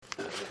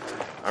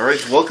All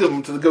right,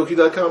 welcome to the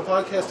Goki.com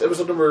podcast,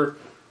 episode number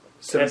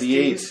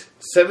 78.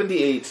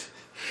 78.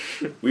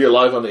 We are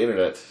live on the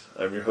internet.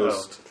 I'm your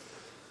host,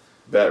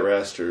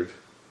 BatRastered,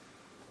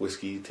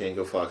 Whiskey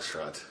Tango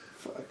Foxtrot.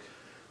 Fuck.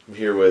 I'm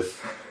here with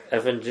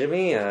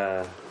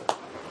FnJimmy.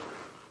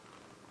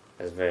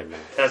 That's very nice.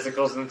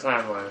 Testicles in the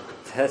timeline.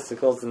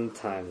 Testicles in the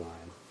timeline.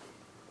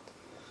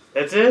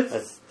 That's it?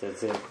 That's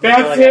it.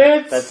 That's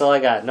it? That's all I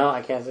got. No,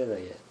 I can't say that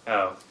yet.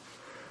 Oh.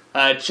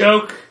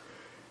 Choke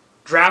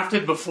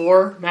drafted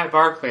before Matt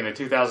Barkley in the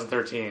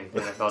 2013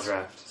 NFL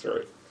draft.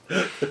 Sorry.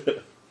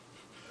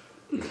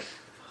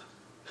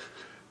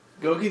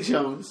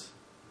 GoukiJones.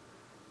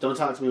 Don't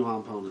talk to me while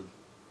I'm poning.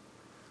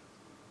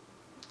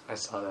 I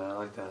saw that. I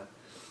like that.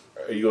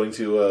 Are you going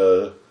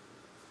to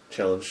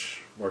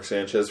challenge Mark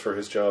Sanchez for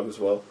his job as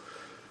well?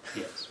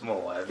 Yes.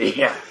 Well,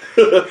 yeah.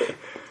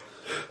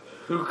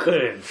 Who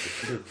couldn't?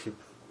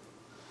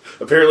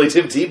 Apparently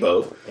Tim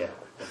Tebow. Yeah.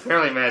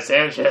 Apparently Matt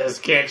Sanchez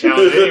can't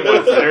challenge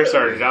anyone for their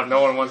starting job.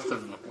 No one wants the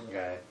fucking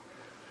guy.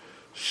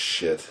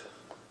 Shit.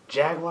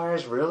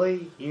 Jaguars,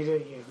 really?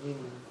 I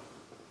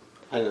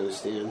don't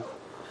understand.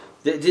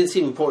 It didn't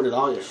seem important at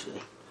all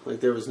yesterday. Like,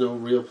 there was no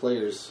real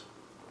players.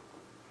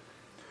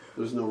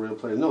 There was no real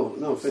players. No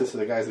offense to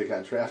the guys that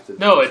got drafted.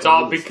 No, it's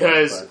all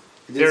because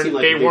like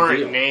they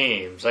weren't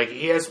names. Like,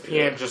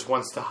 ESPN just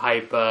wants to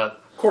hype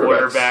up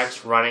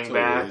quarterbacks, running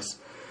backs.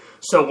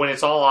 So when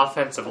it's all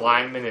offensive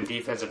linemen and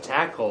defensive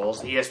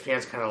tackles,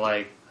 ESPN's kind of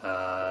like,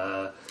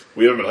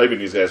 We haven't been hyping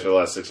these guys for the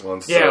last 6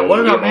 months. yeah, so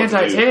what about we don't know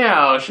what to do. Manti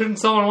Te'o? Shouldn't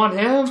someone want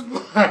him?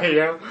 You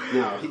know?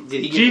 No,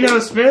 did he get Geno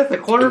Smith, the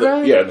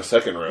quarterback? In the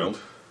second round.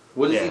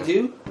 What does he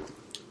do?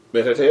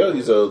 Manti Te'o,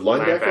 he's a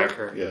linebacker?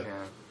 Linebacker. Yeah.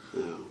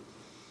 No.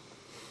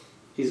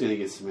 He's going to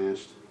get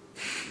smashed.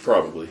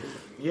 Probably.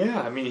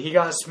 Yeah, I mean, he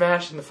got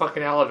smashed in the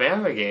fucking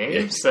Alabama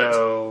game,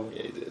 so...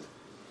 Yeah, he did.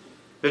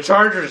 The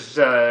Chargers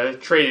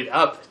traded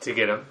up to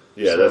get him.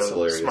 Yeah, so that's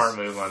hilarious. Smart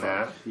move on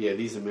that. Yeah,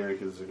 these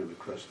Americans are going to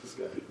crush this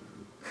guy.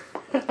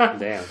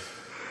 Damn.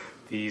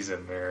 These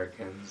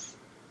Americans.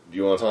 Do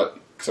you want to talk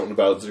something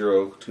about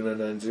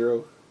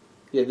 02990?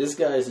 Yeah, this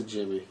guy is a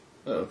Jimmy.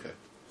 Oh, okay.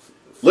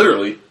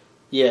 Literally.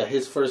 Yeah,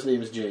 his first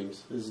name is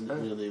James. His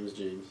real name is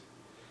James.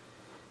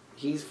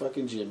 He's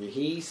fucking Jimmy.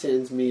 He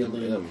sends me a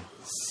link.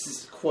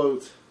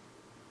 Quote,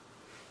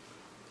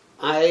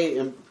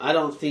 I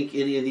don't think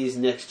any of these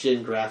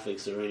next-gen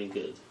graphics are any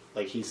good.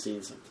 Like, he's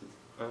seen something.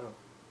 Oh.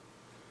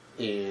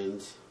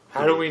 And...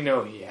 How do we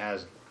know he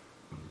hasn't?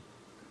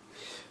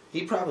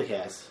 He probably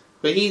has.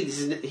 But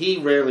he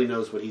rarely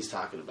knows what he's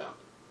talking about.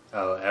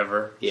 Oh,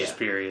 ever? Yeah. Just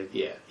period.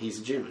 Yeah, he's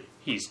a Jimmy.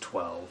 He's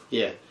 12.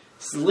 Yeah.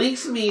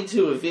 Links me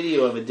to a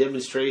video of a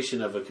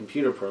demonstration of a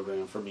computer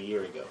program from a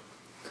year ago.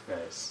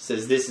 Nice.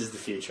 Says, this is the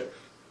future.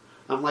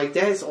 I'm like,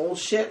 that's old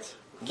shit.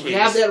 You King's-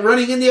 have that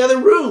running in the other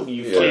room,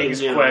 you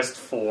King's fucking Quest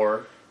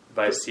 4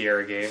 by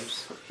Sierra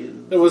Games.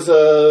 There was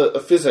a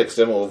physics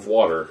demo of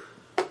water.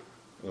 And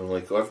I'm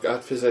like, well, I've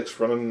got physics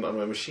running on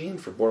my machine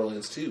for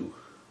Borderlands 2.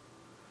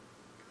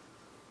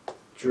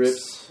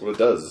 Drips. What it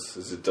does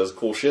is it does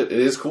cool shit. It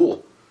is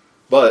cool.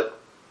 But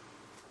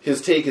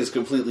his take is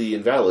completely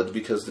invalid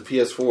because the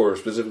PS4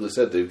 specifically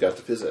said they've got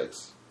the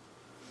physics.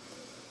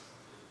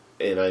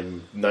 And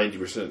I'm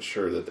 90%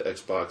 sure that the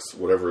Xbox,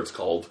 whatever it's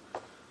called,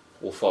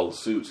 will follow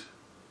suit.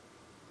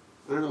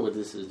 I don't know what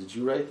this is. Did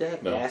you write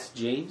that? No. Ask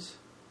James?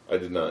 I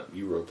did not.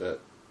 You wrote that.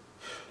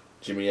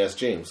 Jimmy asked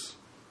James.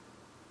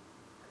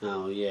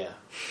 Oh, yeah.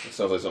 That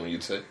sounds like something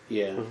you'd say.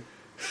 Yeah.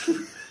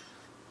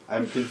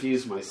 I've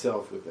confused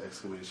myself with the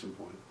exclamation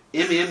point.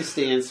 MM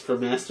stands for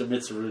Master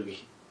Mitsurugi.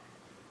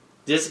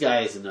 This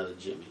guy is another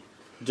Jimmy.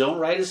 Don't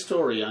write a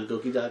story on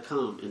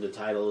Goki.com and the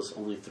title is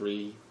only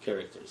 3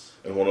 characters.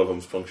 And one of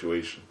them's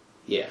punctuation.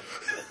 Yeah.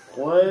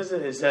 What is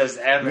it? It says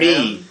MM.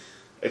 Me!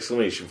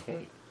 Exclamation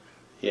point.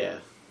 Yeah.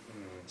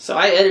 So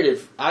I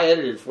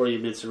edited for you,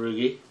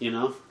 Mitsurugi, you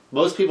know.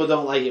 Most people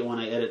don't like it when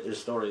I edit their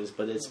stories,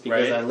 but it's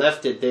because Right. I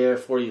left it there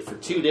for you for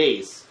 2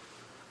 days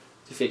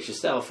to fix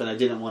yourself, and I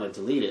didn't want to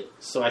delete it.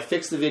 So I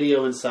fixed the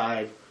video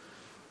inside,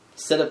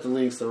 set up the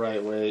links the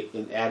right way,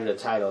 and added a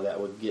title that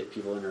would get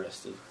people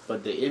interested.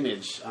 But the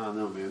image, I don't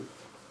know, man.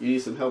 You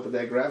need some help with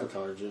that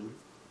Gravatar, Jim.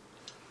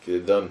 Get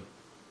it done.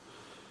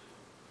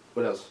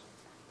 What else?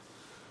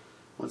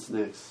 What's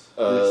next?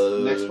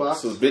 Next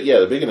box? So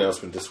the big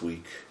announcement this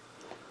week.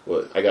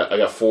 What I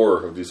got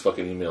 4 of these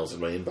fucking emails in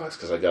my inbox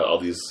because I got all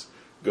these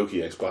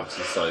Goki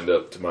Xboxes signed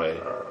up to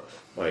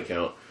my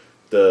account.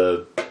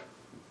 The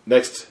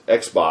next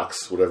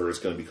Xbox, whatever it's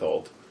going to be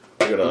called,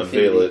 they're going to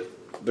unveil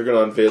it. They're going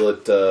to unveil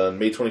it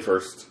May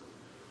 21st,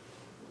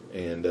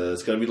 and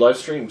it's going to be live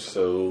streamed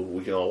so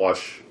we can all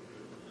watch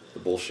the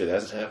bullshit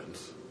as it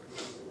happens.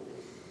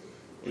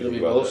 It'll be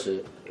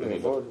bullshit.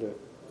 Looking forward to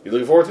it. You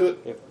looking forward to it?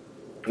 Yep.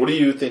 What do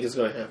you think is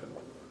going to happen?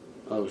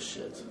 Oh,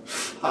 shit.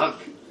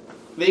 Fuck.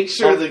 Make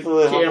sure the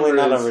Hopefully camera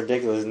not a is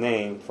ridiculous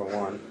name, for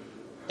one.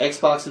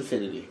 Xbox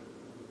Infinity.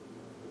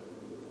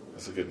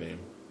 That's a good name.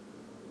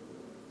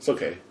 It's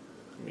okay.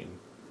 I mean,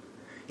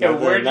 Yeah,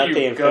 where do not you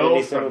the go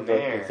infinity from symbol, but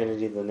there?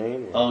 infinity the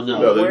name? Or? Oh,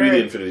 no. No, they'd be where-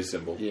 the infinity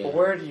symbol. Yeah. But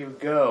where do you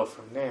go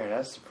from there?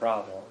 That's the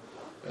problem.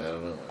 I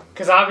don't know.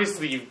 Because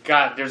obviously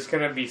there's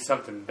going to be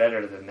something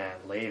better than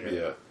that later.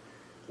 Yeah.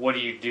 What do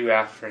you do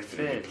after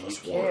Infinity infinity? You plus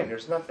can't. one.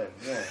 There's nothing.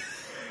 Yeah.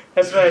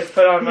 That's what I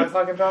put on my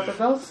fucking Dr.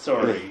 Bell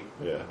story.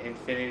 Yeah.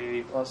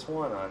 Infinity plus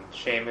one on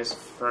Sheamus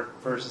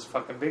versus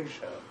fucking Big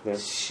Show. Yeah.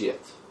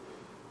 Shit.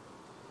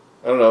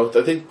 I don't know.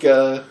 I think,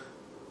 yeah,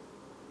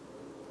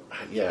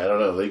 I don't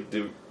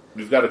know.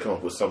 We've got to come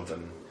up with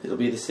something. It'll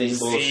be the same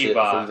bullshit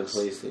Z-Box.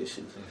 from the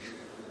PlayStation.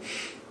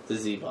 The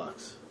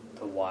Z-Box.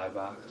 The Y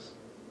box.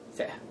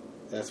 Yeah.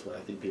 That's what I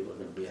think people are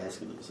going to be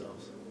asking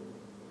themselves.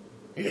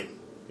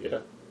 Yeah.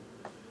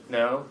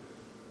 No.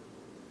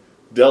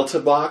 Delta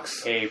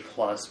box? A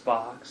plus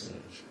box.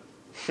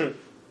 Whiskey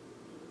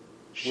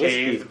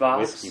Shaved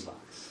box. Whiskey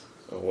box.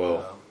 Oh,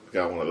 well,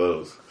 got one of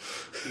those.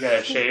 You got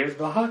a shaved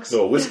box?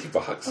 No, a whiskey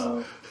box.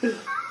 Oh.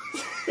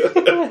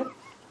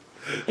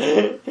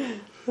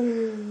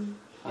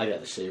 I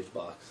got a shaved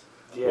box.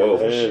 Yeah, Whoa.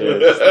 that There shit.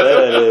 it is.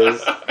 There it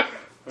is.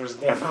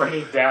 There's never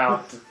any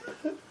doubt.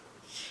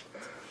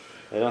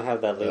 They don't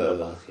have that Lima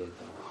box yet,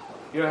 though.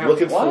 You don't have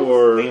Looking what?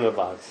 for... Lima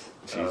box.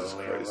 Jesus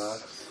Lima Christ.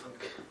 box.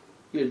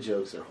 Your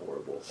jokes are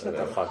horrible. Shut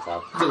the fuck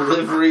up.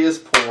 Delivery is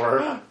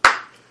poor.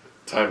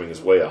 Timing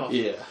is way off.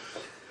 Yeah.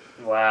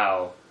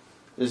 Wow.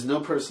 There's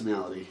no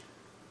personality.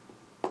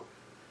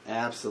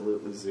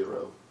 Absolutely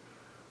zero.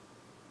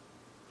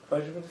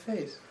 Punch him in the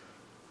face.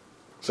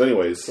 So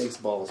anyways, Takes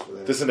balls for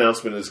that. this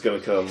announcement is going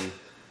to come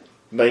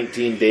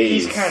 19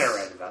 days. He's kind of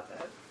right about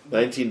that.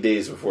 19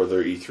 days before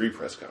their E3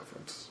 press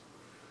conference.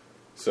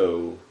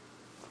 So,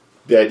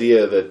 the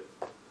idea that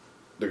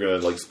they're going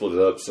to, like, split it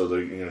up so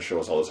they're going to show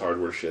us all this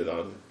hardware shit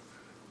on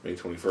May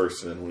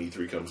 21st, and then when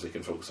E3 comes, they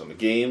can focus on the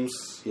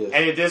games. Yes.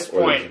 And at this Or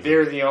they point, can-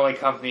 they're the only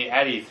company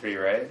at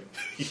E3,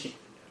 right?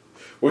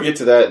 We'll get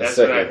to that in That's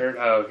a what I second. heard.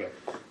 Oh,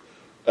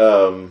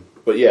 okay.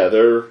 But yeah,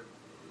 they're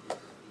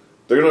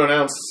going to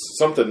announce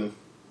something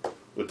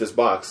with this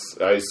box.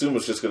 I assume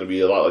it's just going to be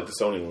a lot like the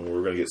Sony one, where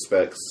we're going to get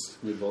specs,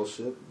 New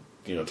bullshit.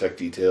 tech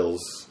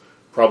details.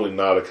 Probably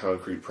not a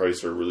concrete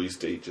price or release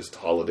date, just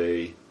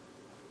holiday,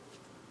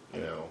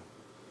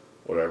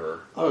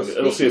 whatever. Oh,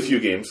 It'll see a few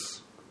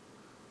games.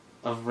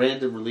 Of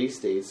random release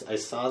dates, I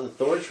saw the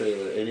Thor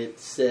trailer and it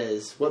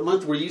says, what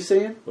month were you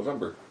saying?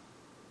 November.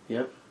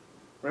 Yep.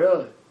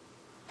 Really?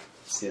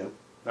 Yeah.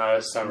 Not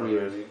a summer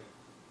Weird. movie.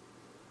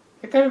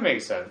 It kind of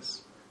makes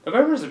sense.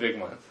 November's a big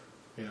month.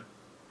 Yeah.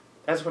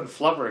 That's when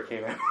Flubber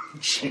came out.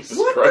 Jesus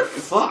What the Christ.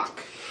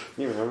 fuck?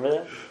 You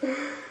remember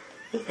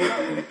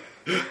that?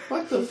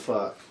 What the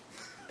fuck?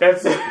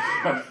 That's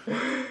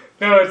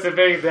no, it's a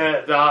big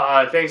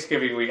the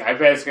Thanksgiving week. I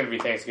bet it's going to be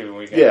Thanksgiving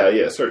weekend.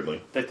 Yeah,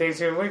 certainly. The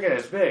Thanksgiving weekend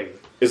is big.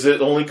 Is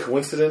it only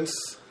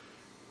coincidence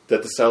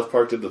that the South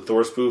Park did the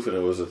Thor spoof and it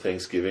was a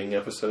Thanksgiving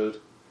episode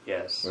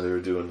Yes. where they were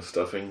doing the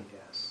stuffing?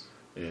 Yes.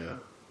 Yeah.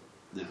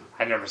 No.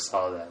 I never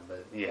saw that,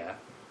 but yeah.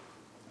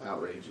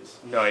 Outrageous.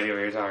 No idea what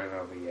you're talking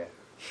about, but yeah.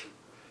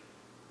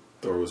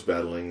 Thor was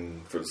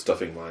battling for the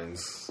stuffing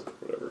mines,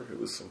 whatever. It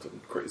was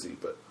something crazy,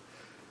 but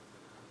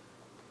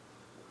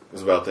it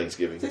was about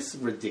Thanksgiving. This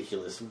is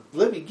ridiculous.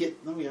 Let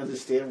me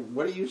understand.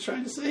 What are you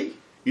trying to say?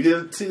 You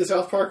didn't see the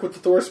South Park with the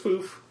Thor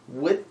spoof?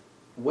 What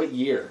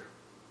year?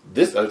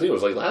 I think it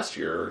was like last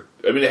year.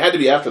 I mean, it had to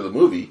be after the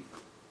movie.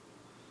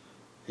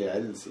 Yeah, I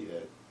didn't see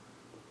that.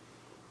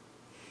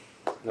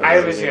 No, I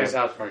haven't no, seen no. a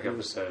South Park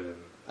episode. In,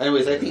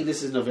 Anyways, I think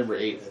this is November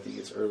 8th. I think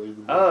it's early in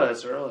the month. oh,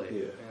 that's early.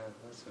 Yeah.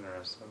 That's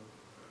interesting.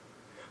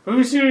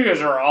 Movie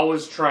studios are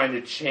always trying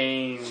to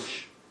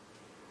change,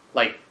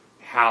 like,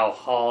 how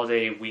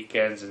holiday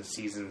weekends and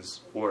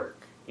seasons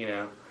work,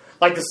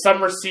 Like, the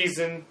summer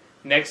season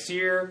next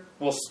year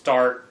will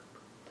start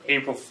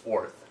April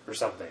 4th or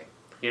something.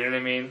 You know what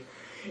I mean?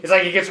 It's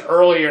like it gets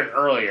earlier and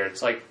earlier.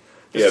 It's like...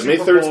 the May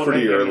Super 3rd's Bowl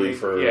pretty and early everything.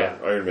 for Yeah.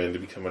 Iron Man to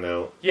be coming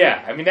out.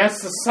 Yeah, I mean,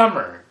 that's the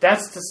summer.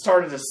 That's the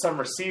start of the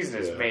summer season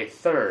is Yeah. May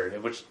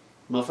 3rd, which...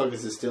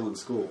 Motherfuckers is still in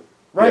school.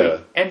 Right. Yeah.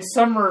 And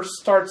summer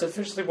starts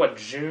officially,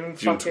 June?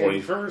 June fucking-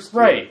 21st?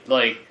 Right.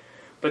 Like,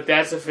 but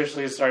that's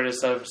officially the start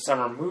of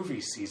summer movie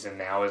season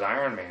now is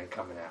Iron Man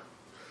coming out.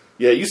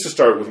 Yeah, it used to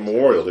start with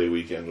Memorial Day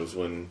weekend was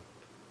when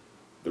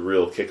the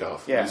real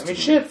kickoff Yeah, used I mean,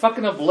 to be. shit,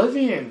 fucking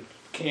Oblivion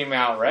came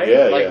out, right?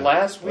 Yeah, like yeah.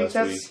 last week.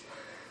 Last week.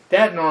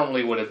 That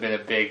normally would have been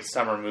a big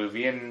summer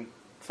movie, and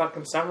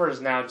fucking summer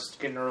is now just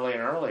getting earlier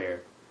and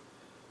earlier.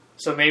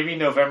 So maybe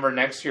November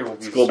next year will be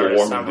It's the global start of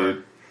warming, summer.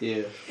 dude.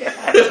 Yeah.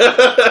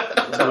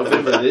 It's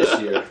November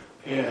this year.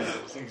 Yeah,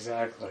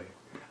 exactly.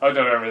 Oh,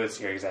 November this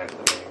year, exactly.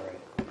 Yeah,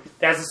 right.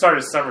 That's the start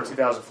of summer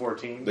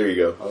 2014. There you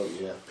go. Oh,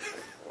 yeah.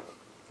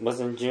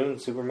 Wasn't June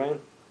Superman?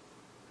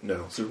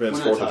 No, Superman's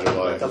We're not 4th of talking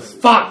July. about The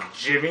fuck,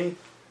 Jimmy?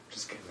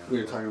 Just kidding. We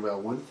were talking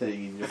about one thing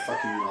and you're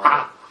fucking it all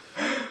up.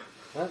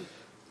 What?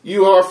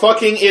 You are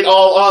fucking it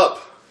all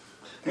up.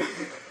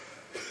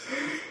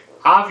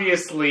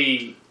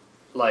 Obviously,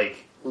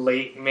 like,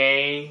 late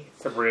May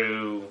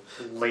through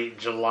late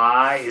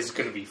July is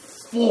going to be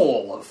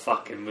full of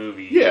fucking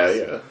movies. Yeah,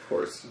 of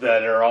course.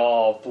 That are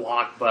all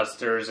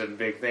blockbusters and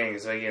big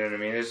things. So, you know what I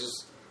mean? It's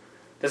just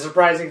the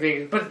surprising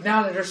thing. But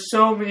now that there's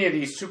so many of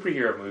these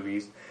superhero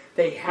movies,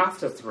 they have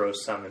to throw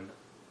some in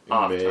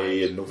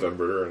May and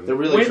November. And They're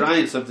really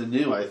trying something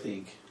new, I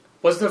think.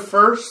 Was the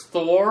first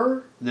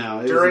Thor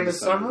No, during the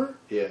summer?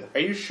 Yeah.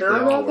 Are you sure They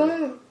all about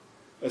were. that?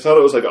 I thought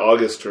it was like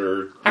August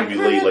or maybe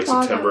late, like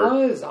thought September.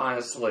 It was,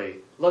 honestly.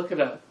 Look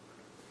it up.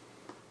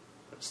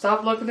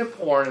 Stop looking at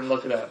porn and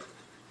look it up.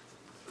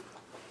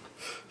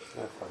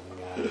 Oh,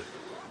 fucking God.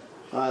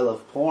 I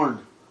love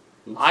porn.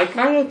 I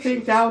kind of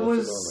think that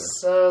was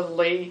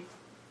late.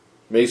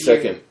 May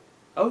 2nd.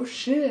 Oh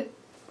shit!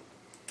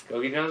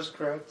 GoukiJones is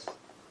correct.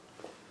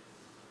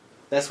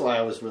 That's why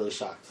I was really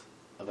shocked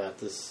about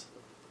this.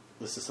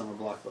 This is summer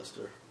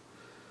blockbuster.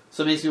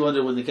 So it makes me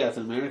wonder when the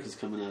Captain America's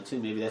coming out too.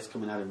 Maybe that's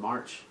coming out in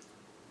March.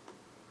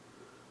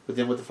 But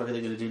then what the fuck are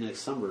they going to do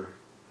next summer?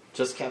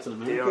 Just Captain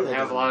America? They don't That have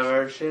a doesn't- lot of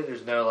other shit.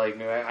 There's no like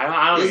new.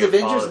 I don't Is even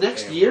follow Avengers the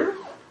next channel. year?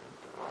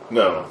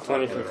 No.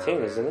 2015,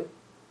 isn't it?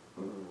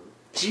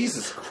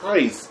 Jesus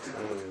Christ.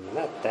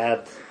 Not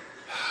that.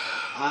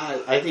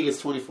 I think it's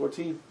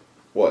 2014.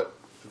 What?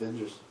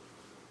 Avengers.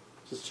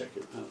 Just check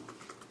it.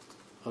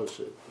 Oh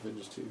shit.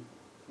 Avengers 2.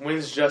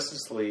 When's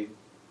Justice League?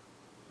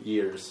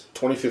 Years.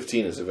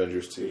 2015 is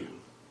Avengers 2.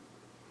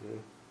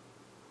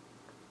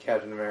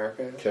 Captain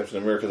America Captain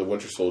America the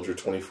Winter Soldier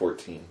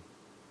 2014.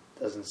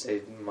 doesn't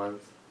say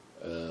month.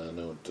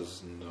 No, it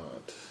does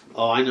not.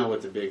 Oh, I know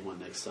what the big one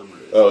next summer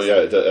is. Oh, yeah,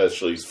 it does,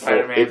 actually.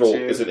 Spider-Man April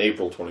 2. is in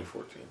April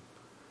 2014.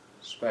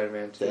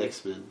 Spider-Man 2. The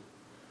X-Men.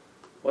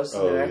 What's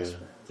Oh, the yeah. X-Men?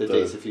 The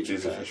Days of Future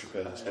Days of Past. Future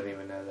I Past. didn't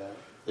even know that.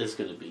 It's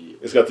going to be...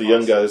 It's got the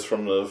young awesome. guys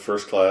from the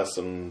first class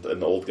and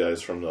the old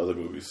guys from the other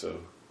movies, so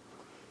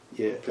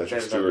Yeah. Patrick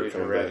Depends on Stewart who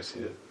coming back. directs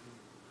Yeah. it.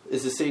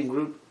 It's the same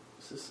group.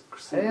 Is this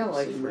I didn't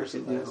like same first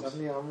group class. as-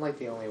 I'm like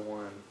the only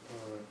one.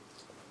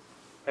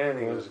 I didn't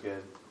think it was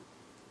good.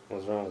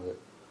 What's wrong with it?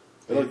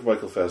 I like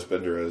Michael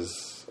Fassbender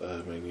as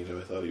Magneto.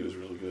 I thought he was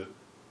really good.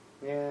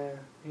 Yeah,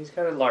 he's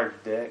got a large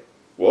dick.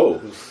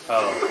 Whoa.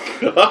 Oh.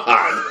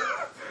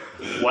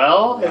 God.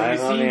 Well, have Live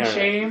you on seen air.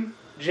 Shame,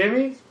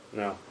 Jimmy?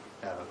 No.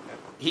 Oh, okay.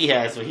 He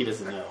has, but he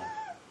doesn't know.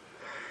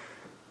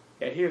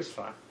 Yeah, he was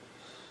fun.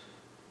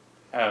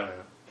 I don't know.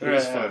 He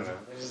was I don't fun. know.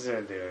 It just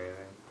didn't do anything.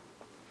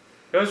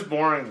 It was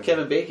boring. to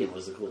Kevin me. Bacon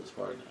was the coolest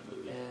part in that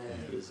movie.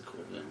 Yeah. He was a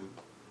cool villain.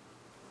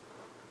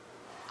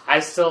 I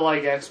still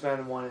like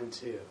X-Men 1 and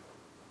 2.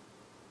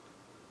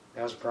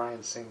 That was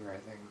Bryan Singer, I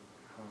think.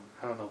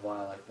 I don't know why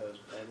I like those,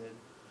 but I did.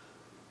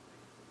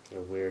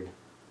 You're weird.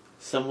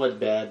 Somewhat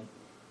bad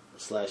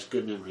 /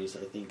 good memories,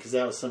 I think, because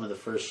that was some of the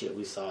first shit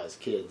we saw as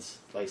kids.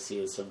 Like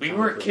seeing some. We comic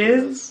were book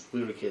kids? videos.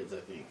 We were kids, I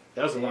think.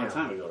 That was a long Yeah.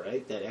 time ago,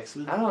 right? That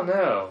X-Men. I don't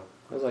know.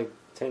 It was like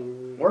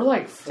 10... We're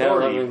like 10,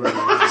 40, 11 bro.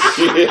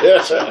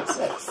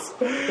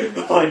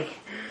 Yeah. like,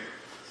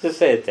 Just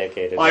say a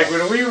decade ago.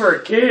 when we were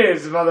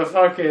kids,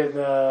 motherfucking,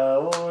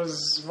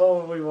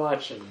 what were we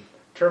watching?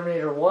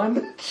 Terminator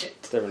 1?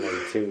 Shit.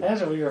 Terminator 2.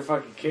 That's when we were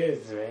fucking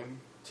kids, man.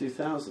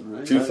 2000,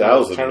 right?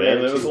 2000, man.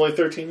 Terminator That was 2. only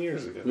 13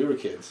 years ago. We were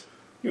kids.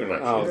 You were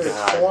not Oh, We kids. were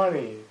God.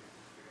 20.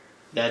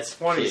 That's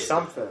 20 kid. You're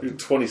something.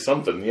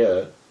 20-something,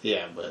 yeah.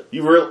 Yeah, but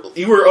You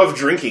were of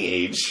drinking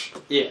age.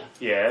 yeah,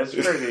 Yeah, it's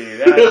pretty.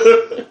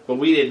 That's, but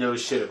we didn't know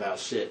shit about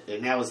shit,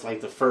 and that was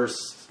like the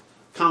first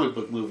comic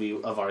book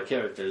movie of our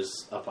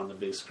characters up on the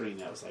big screen.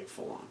 That was like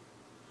full on,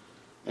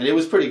 and it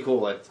was pretty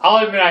cool.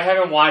 I'll admit, I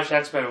haven't watched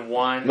X-Men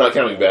 1. Not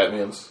counting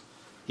Batman's.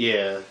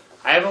 Yeah,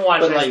 I haven't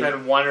watched But, like-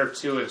 X-Men 1 or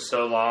 2 in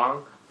so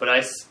long, but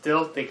I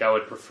still think I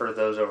would prefer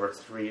those over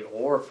 3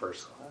 or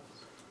First Class.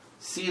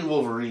 seeing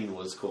Wolverine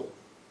was cool.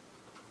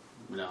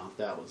 No,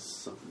 that was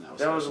something that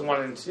was. That was special.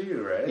 1 and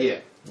 2, right? Yeah,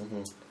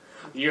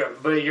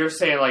 But you're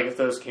saying, like, if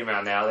those came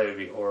out now, they would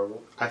be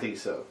horrible. I think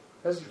so.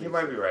 You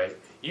might be right.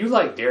 You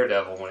liked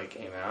Daredevil when it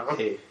came out.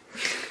 Hey,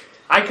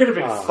 I could have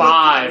been Oh.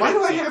 5. why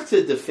do I have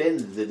to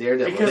defend the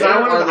Daredevil? Because There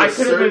are I the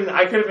could have certain- been.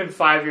 I could have been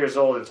 5 years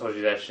old and told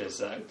you that shit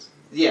sucked.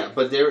 Yeah,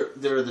 but there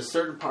are the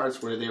certain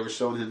parts where they were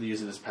showing him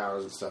using his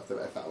powers and stuff that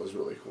I thought was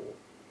really cool.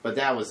 But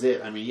that was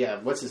it. I mean, yeah,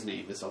 what's his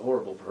name? It's a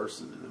horrible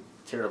person and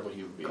a terrible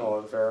human being.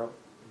 Colin Farrell.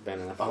 Ben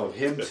Affleck. Oh,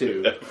 him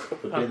too.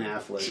 But Ben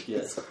Affleck,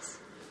 yes.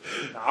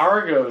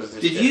 Argo's.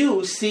 The Did shit.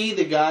 you see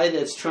the guy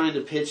that's trying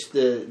to pitch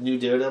the new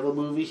Daredevil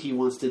movie? He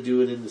wants to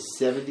do it in the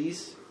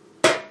 70s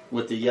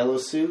with the yellow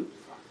suit.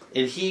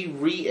 And he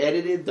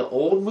re-edited the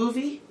old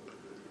movie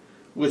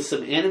with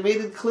some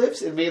animated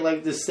clips and made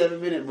like this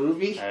 7-minute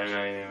movie. I don't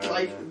know anything about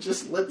Like, that.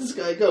 just let this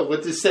guy go.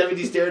 With the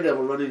 70s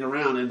Daredevil running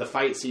around and the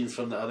fight scenes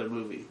from the other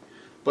movie.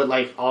 But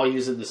like, all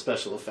using the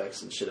special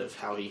effects and shit of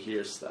how he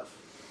hears stuff.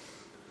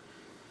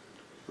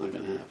 Not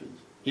gonna happen.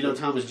 You know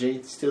Thomas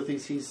Jane still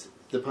thinks he's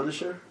the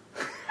Punisher?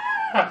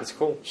 It's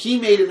cool. He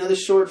made another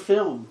short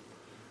film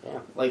Yeah.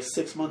 like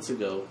 6 months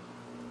ago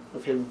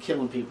of him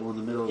killing people in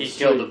the middle of He the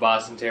killed street. the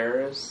Boston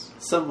terrorists.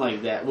 Something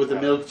like that, with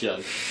a milk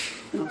jug.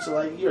 And I'm just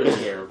like, you're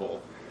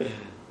terrible.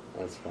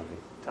 That's funny.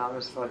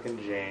 Thomas fucking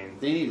Jane.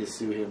 They need to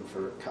sue him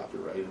for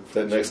copyright That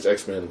infringement. next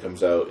X-Men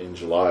comes out in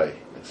July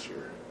next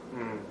year.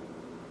 Yeah,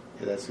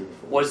 that's who.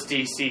 What's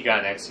DC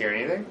got next year?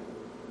 Anything?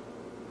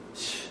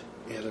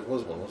 Yeah, there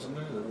was one, wasn't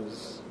there? There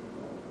was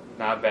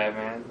Not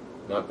Batman.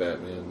 not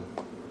Batman.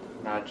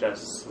 Not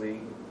Justice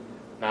League.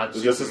 Not The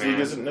Superman. Justice League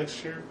isn't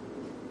next year?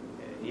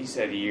 He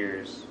said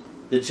years.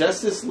 The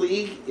Justice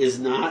League is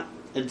not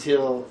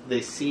until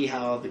they see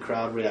how the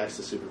crowd reacts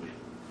to Superman.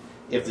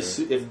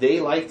 If they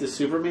like the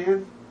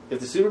Superman, if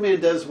the Superman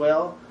does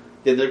well,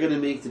 then they're going to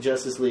make the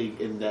Justice League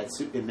in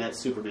that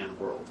Superman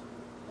world.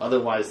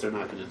 Otherwise, they're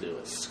not going to do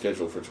it.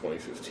 Scheduled for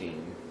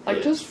 2015. Like,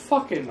 Yeah. just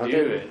fucking do Okay.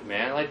 it,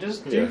 man. Like,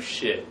 just do Yeah.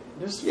 shit.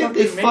 Just Yeah,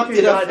 fucking they make fucked your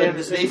it up. goddamn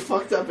They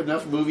fucked up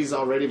enough movies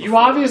already. You before.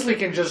 obviously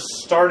can just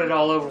start it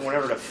all over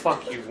whenever the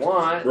fuck you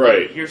want.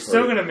 Right, Like, you're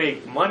still right. going to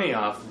make money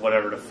off of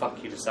whatever the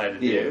fuck you decide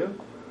to Yeah. do.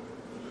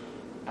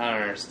 I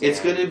don't understand.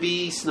 It's going to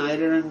be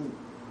Snyder and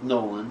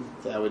Nolan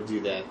that would do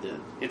that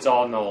then. It's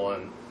all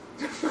Nolan.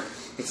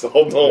 It's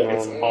all Nolan.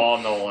 It's all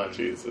Nolan.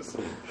 Jesus.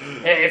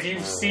 Hey, if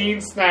you've seen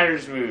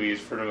Snyder's movies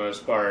for the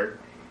most part,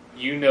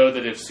 you know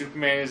that if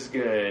Superman is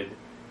good,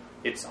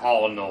 it's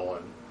all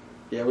Nolan.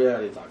 Yeah, we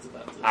already talked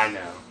about this. I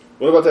know.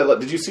 What about that?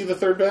 Did you see the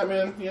third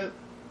Batman yet?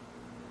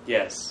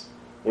 Yes.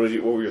 What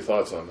were your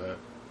thoughts on that?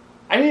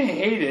 I didn't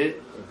hate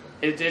it.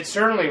 It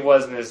certainly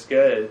wasn't as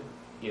good,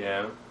 you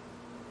know.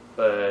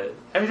 But,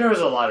 I mean, there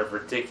was a lot of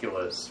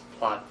ridiculous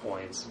plot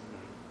points.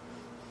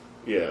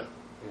 Yeah. You know.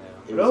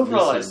 It But was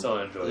overall, I missing- still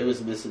enjoyed it. It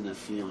was missing the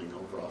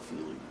overall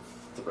feeling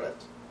of threat.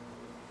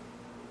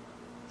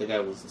 The guy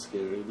wasn't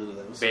scary. None of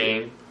that was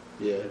Bane,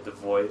 scary. Yeah. the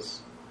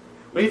voice.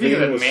 What do you think of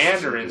Bane the was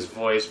Mandarin's stupid.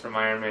 voice from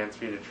Iron Man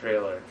 3, the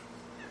trailer?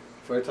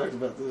 I talked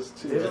about this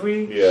too. Did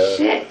we? Yeah.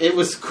 Shit! It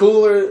was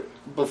cooler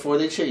before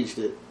they changed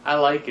it. I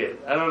like it.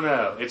 I don't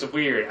know. It's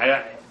weird.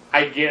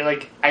 I get,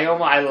 like, I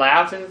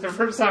laughed at it the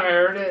first time I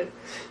heard it,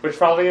 which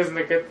probably isn't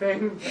a good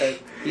thing,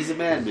 but He's a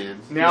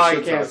madman. now He I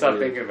should can't talk stop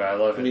weird. thinking about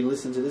it. I love I it. mean,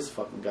 listen to this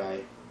fucking guy.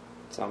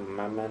 So I'm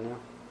a man now.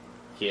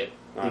 Yeah.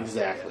 Oh,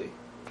 Exactly.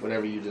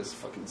 Whatever you just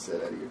fucking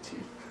said out of your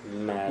teeth.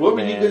 Mad What were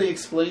you man. going to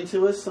explain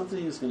to us? Something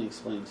he was going to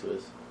explain to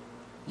us.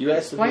 You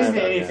asked him Explain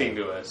Mad anything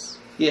man. to us.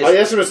 Yes. I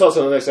asked him his thoughts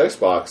on the next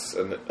Xbox,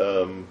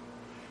 and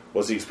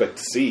what does he expect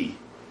to see?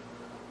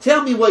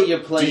 Tell me what you're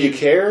playing. Do you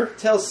care?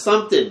 Tell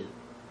something.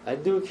 I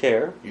do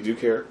care. You do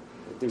care?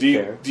 I do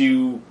care. Do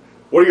you?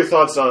 What are your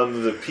thoughts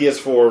on the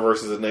PS4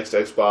 versus the next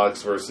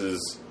Xbox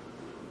versus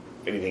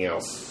anything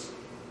else?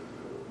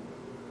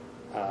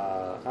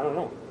 I don't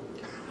know.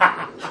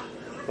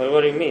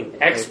 What do you mean?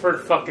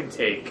 Expert fucking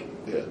take.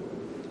 Yeah.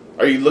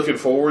 Are you looking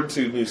forward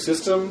to new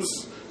systems?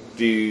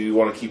 Do you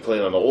want to keep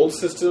playing on the old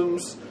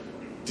systems?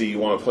 Do you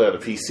want to play on a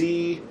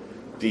PC?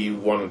 Do you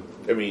want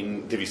to? I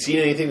mean, have you seen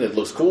anything that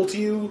looks cool to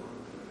you?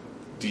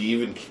 Do you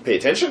even pay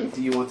attention?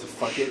 Do you want to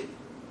fuck it?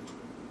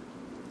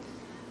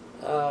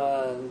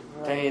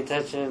 Paying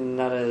attention,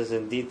 not as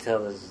in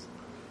detail as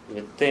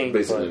you'd think.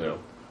 Basically, but no.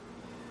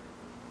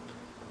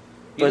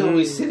 You know, But-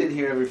 we sit in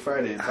here every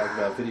Friday and talk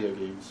about video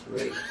games,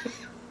 right?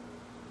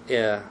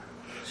 Yeah,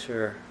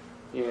 sure.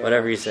 Yeah,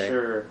 Whatever you say.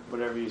 Sure,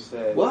 whatever you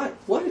say. What?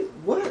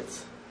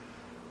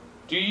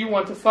 Do you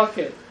want to fuck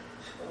it?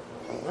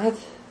 What?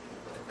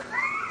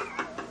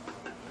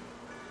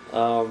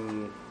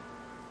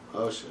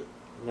 Oh, shit.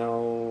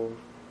 No.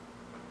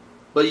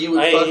 But you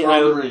would fuck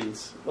Roman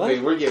Reigns. What?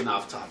 Okay, we're getting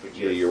off topic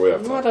Yeah, here. you're way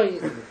off What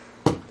topic. are you?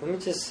 Let me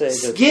just say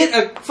that. Get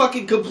a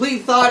fucking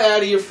complete thought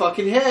out of your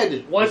fucking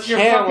head. What's your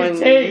can't fucking when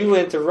take? you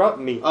interrupt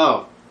me.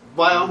 Oh,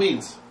 by all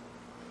means.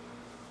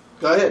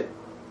 Go ahead.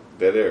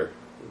 Dead air.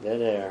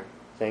 Dead air.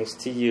 Thanks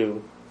to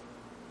you.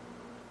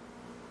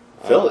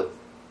 Fill it.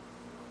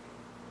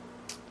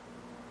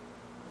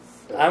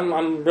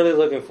 I'm really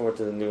looking forward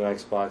to the new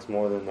Xbox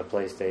more than the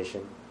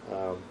PlayStation.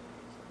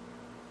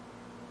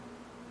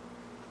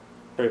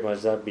 Pretty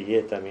much that'd be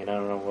it. I mean, I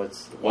don't know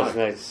what's Why?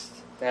 next.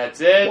 That's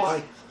it.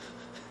 Why?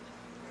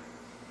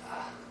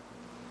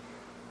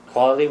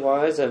 Quality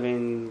wise, I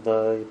mean,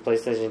 the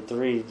PlayStation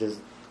 3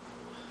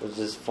 was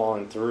just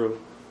falling through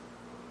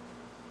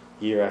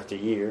year after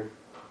year.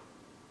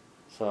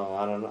 So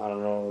I don't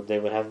know.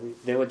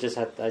 I just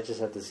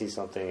had to see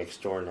something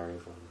extraordinary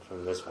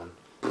from this one.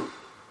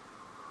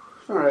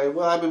 Alright,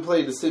 well, I've been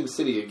playing The Sim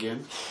City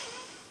again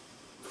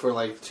for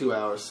like 2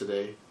 hours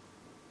today.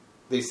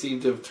 They seem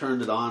to have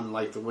turned it on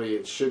like the way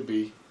it should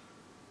be.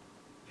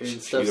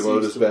 And stuff Cheetah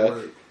mode seems is to back.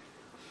 work.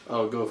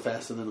 Oh, go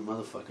faster than a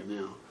motherfucker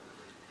now.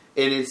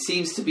 And it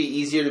seems to be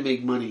easier to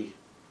make money.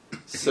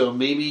 So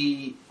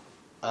maybe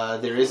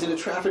there isn't a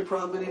traffic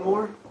problem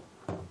anymore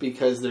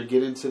because they're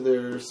getting to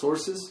their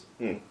sources.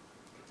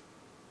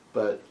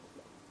 But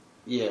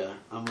yeah,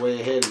 I'm way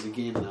ahead of the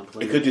game and I'm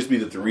playing. It could just be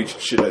that the reach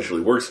shit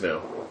actually works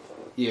now.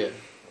 Yeah.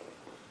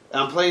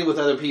 I'm playing with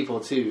other people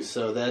too,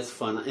 so that's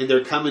fun. And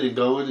they're coming and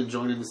going and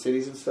joining the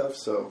cities and stuff,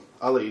 so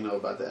I'll let you know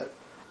about that.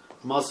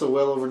 I'm also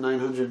well over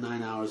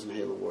 909 hours in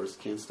Halo Wars.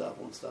 Can't stop,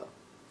 won't stop.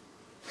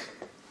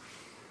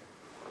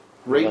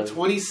 Ranked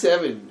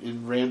 27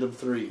 in random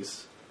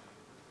threes.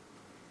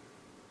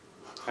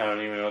 I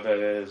don't even know what that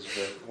is.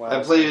 But wow,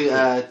 I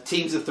play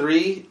teams of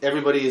 3.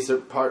 Everybody is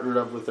partnered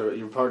up with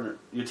your partner.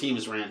 Your team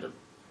is random.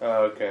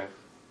 Oh, okay.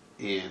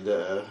 And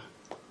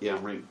yeah,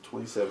 I'm ranked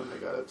 27. I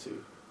got up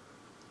to.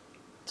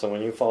 So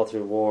when you fall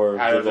through war,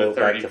 Out you of the go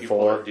 30 back to people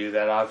 4. that do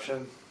that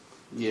option.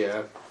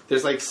 Yeah,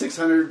 there's like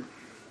 600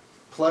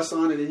 plus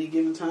on at any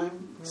given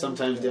time.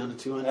 Sometimes down to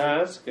 200. Yeah,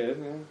 that's good.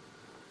 Yeah.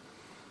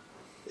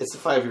 It's a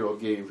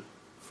 5-year-old game.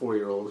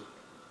 4-year-old.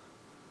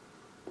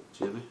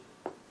 Jimmy.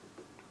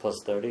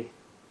 Plus 30.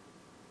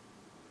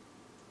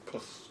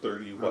 Plus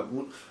 30 what?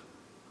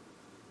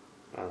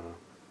 I don't know.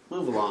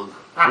 Move along.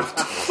 What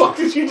the fuck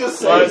did you just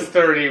say? Plus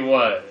 30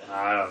 what?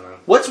 I don't know.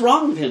 What's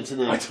wrong with him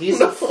tonight?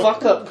 He's a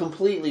fuck up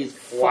completely.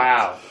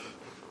 Wow.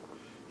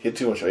 He had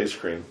too much ice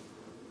cream.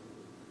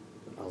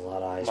 A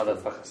lot of ice cream.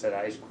 Motherfucker said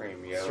ice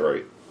cream, yo. That's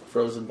right.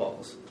 Frozen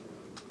balls.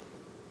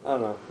 I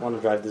don't know. I want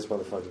to drive this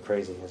motherfucker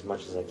crazy as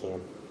much as I can.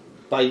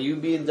 By you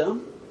being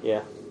dumb?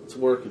 Yeah. It's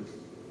working.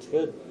 It's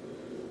good.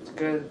 It's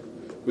good.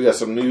 We got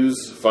some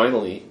news,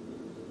 finally,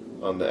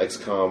 on the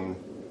XCOM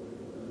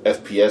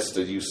FPS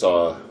that you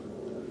saw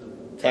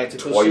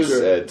Tactical twice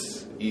shooter. at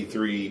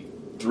E3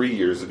 3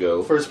 years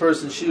ago. First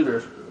person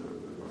shooter.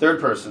 Third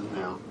person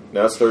now.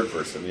 Now it's third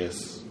person,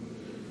 yes.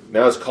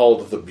 Now it's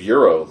called The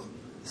Bureau.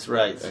 That's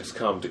right.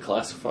 XCOM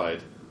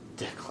Declassified.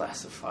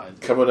 Declassified.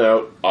 Coming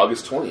out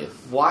August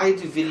 20th. Why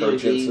do video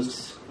Current gen games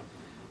system.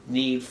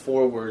 need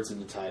 4 words in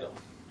the title?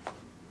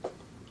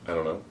 I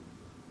don't know.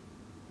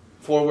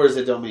 4 words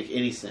that don't make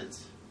any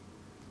sense.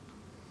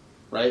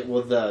 Right?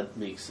 Well, that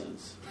makes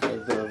sense.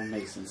 That doesn't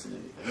make sense in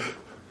anything.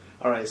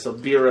 Alright, so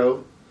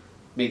Bureau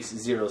makes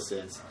 0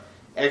 sense.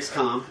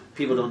 XCOM,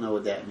 people don't know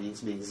what that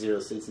means. Makes 0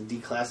 sense. And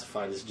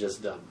Declassified is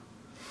just dumb.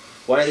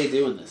 Why are they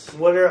doing this?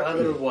 What are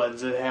other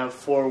ones that have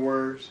 4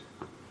 words?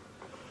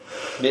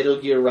 Metal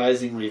Gear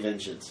Rising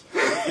Revengeance.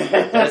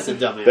 That's a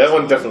dumbass. That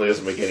one definitely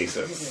doesn't make any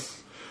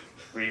sense.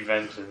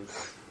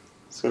 Revengeance.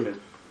 It's good.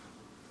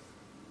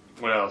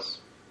 What else?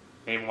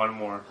 Name one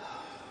more.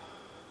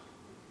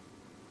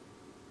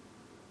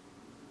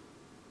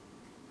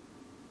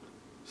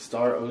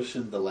 Star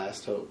Ocean: The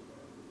Last Hope.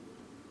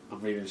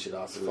 I'm reading shit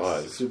off of this.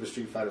 5. Super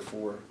Street Fighter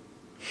 4.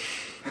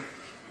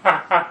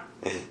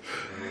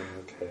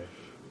 Okay.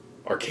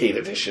 Arcade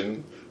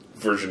Edition,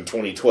 version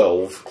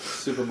 2012.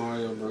 Super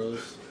Mario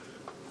Bros.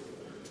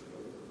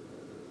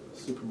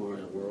 Super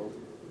Mario World.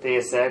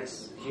 Deus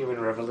Ex, Human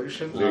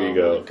Revolution. There you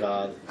go. Oh my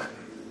god.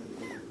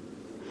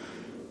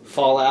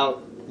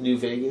 Fallout, New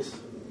Vegas.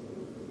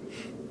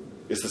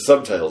 It's the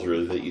subtitles,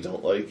 really, that you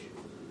don't like.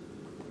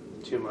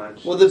 Too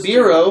much. Well, the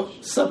Bureau,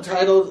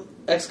 subtitled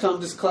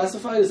XCOM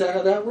Declassified, is that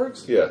how that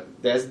works? Yeah.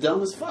 That's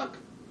dumb as fuck.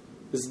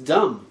 It's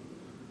dumb.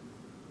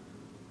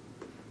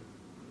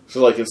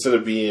 So, like, instead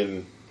of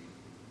being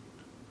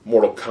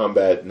Mortal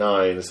Kombat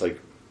 9, it's like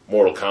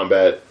Mortal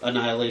Kombat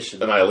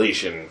Annihilation.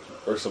 Annihilation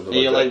or something And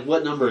like you're that. like,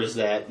 what number is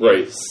that?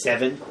 Right.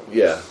 7?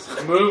 Yeah.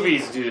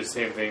 Movies do the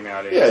same thing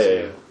nowadays. Yeah.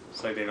 too.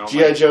 It's like they don't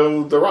G.I. like,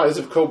 Joe, The Rise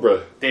of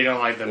Cobra. they don't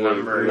like the Or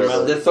numbers.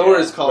 whatever. The Thor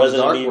is called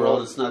Resident Dark Evil.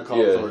 World. It's not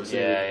called Yeah. Thor. Yeah,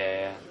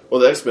 yeah. Well,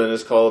 the X-Men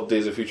is called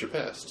Days of Future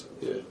Past.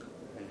 Yeah.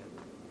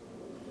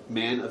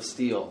 Man of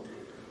Steel.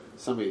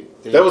 Somebody.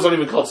 That wasn't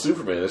even called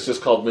Superman. It's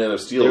just called Man of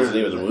Steel. It's the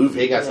name of the movie.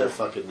 They got their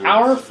fucking names.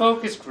 Our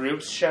focus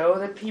groups show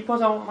that people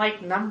don't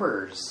like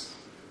numbers.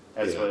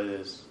 That's Yeah. what it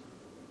is.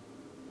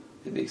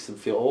 It makes them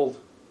feel old.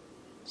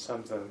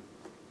 Something.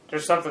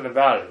 There's something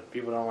about it.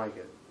 People don't like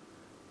it.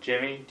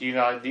 Jimmy, do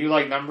you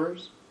like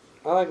numbers?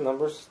 I like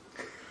numbers.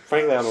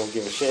 Frankly, I don't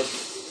give a shit.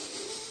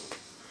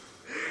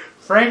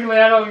 Frankly,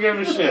 I don't give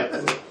a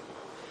shit.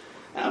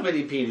 How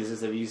many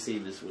penises have you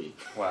seen this week?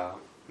 Wow.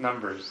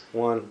 Numbers.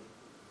 1.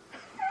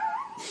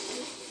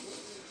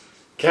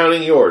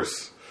 Counting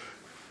yours.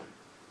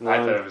 I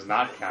thought it None. was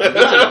not counting.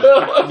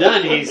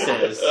 None, he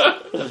says.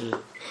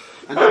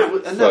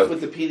 Enough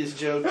with the penis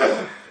joke.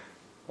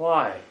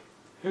 Why?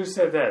 Who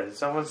said that? Did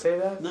someone say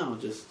that? No,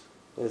 just...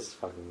 This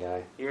fucking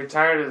guy. You're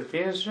tired of the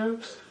penis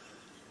jokes?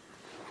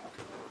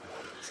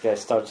 This guy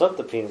starts up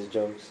the penis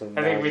jokes. And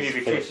I think now we he's need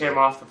to kick finished him it.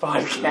 off the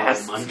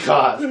podcast. Oh my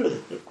god.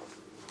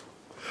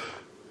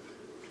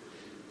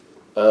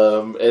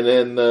 And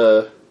then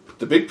the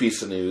big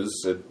piece of news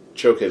that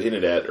Choke had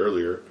hinted at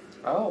earlier,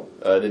 Oh.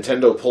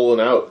 Nintendo pulling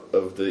out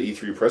of the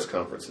E3 press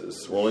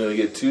conferences. We're only going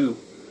to get 2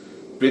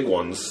 big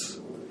ones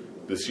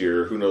this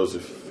year. Who knows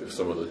if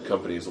some of the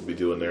companies will be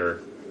doing their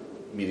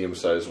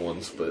medium-sized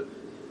ones, but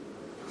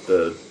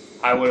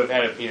I would have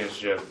had a penis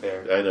joke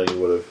there. I know you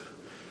would have.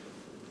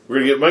 We're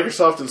going to get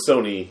Microsoft and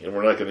Sony, and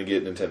we're not going to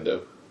get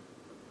Nintendo.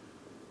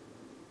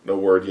 No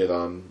word yet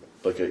on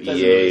like a Doesn't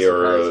EA really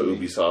or a surprise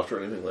me. Ubisoft or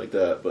anything like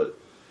that, but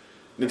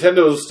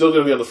Nintendo is still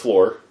going to be on the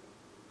floor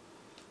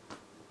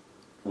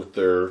with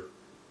their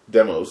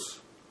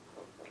demos.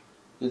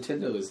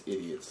 Nintendo is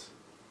idiots.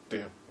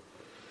 Damn.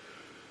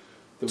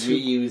 The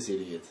Wii U is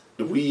idiot.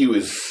 The Wii U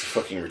is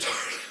fucking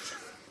retarded.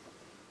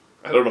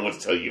 I don't know what to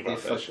tell you They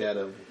about that fucked shit.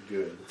 that up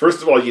good.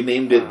 First of all, you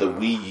named it the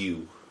Wii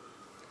U.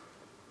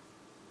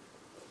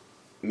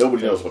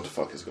 Nobody knows what the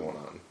fuck is going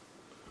on.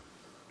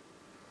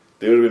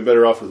 They would have been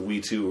better off with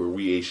Wii 2 or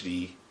Wii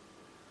HD.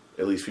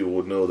 At least people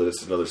would know that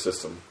it's another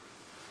system.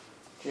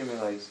 Jimmy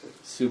likes it.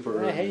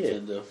 Super I hate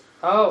it. Nintendo.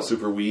 Oh.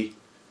 Super Wii.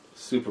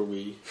 Super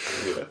Wii.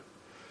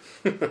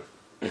 Yeah.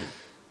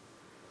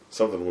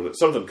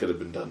 Something could have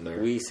been done there.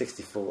 Wii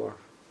 64.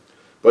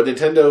 But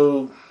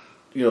Nintendo,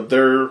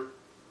 they're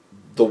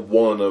the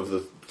one of the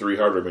 3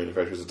 hardware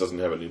manufacturers that doesn't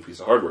have a new piece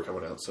of hardware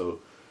coming out. So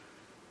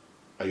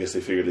I guess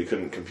they figured they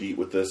couldn't compete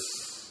with this.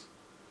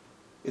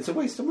 It's a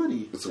waste of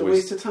money. It's a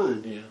waste of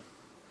time. Yeah.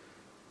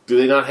 Do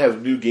they not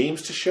have new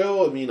games to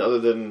show? I mean, other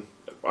than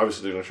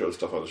obviously they're going to show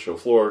stuff on the show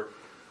floor.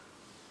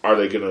 Are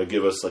they going to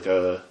give us like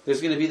a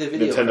There's going to be the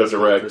video Nintendo press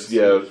Direct,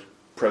 conference.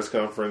 press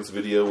conference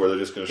video where they're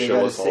just going to They show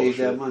gotta us all the save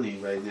shit? that money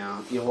right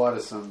now.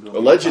 Iwata-san going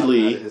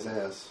Allegedly- out of his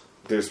ass.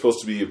 There's supposed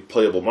to be a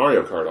playable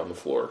Mario Kart on the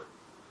floor.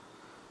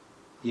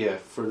 Yeah,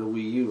 for the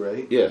Wii U,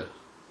 right? Yeah,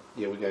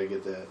 Yeah, we gotta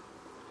get that.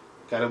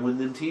 Gotta win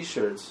them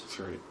T-shirts. that's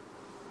right.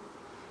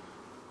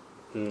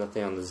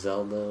 Nothing on the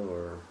Zelda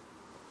or...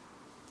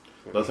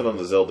 Nothing on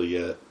the Zelda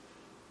yet.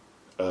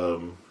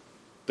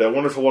 That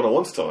Wonderful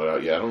 101's still not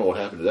out yet. I don't know what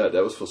happened to that.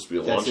 That was supposed to be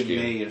a That's launch in game.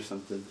 May or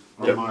something.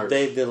 Or Yeah, March.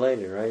 They delayed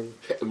it,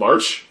 right?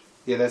 March?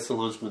 Yeah, that's the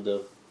launch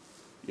window.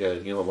 Yeah,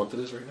 you know what month it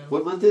is right now?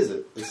 What month is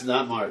it? It's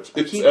not March.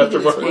 It's keep after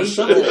thinking March.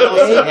 something else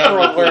that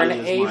happened April, we're in that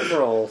is March.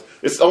 April.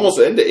 It's almost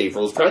the end of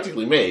April. It's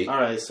practically May.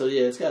 Alright, so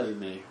yeah, it's gotta be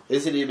May.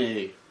 It's in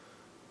May.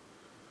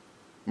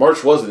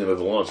 March was the end of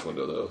the launch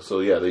window, though.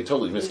 So yeah, they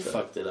totally They missed that.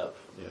 fucked it up.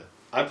 Yeah.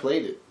 I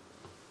played it.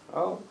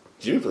 Oh.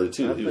 Jimmy played it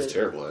too. I He was played it.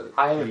 terrible at it.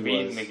 I haven't He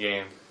beaten was. the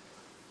game.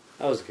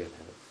 I was good at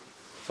it.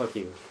 Fuck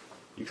you.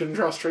 You couldn't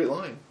draw a straight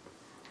line.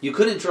 You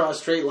couldn't draw a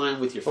straight line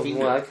with your finger.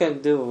 Well, I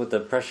couldn't do it with the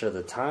pressure of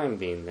the time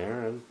being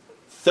there. And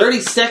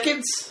 30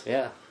 seconds?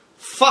 yeah.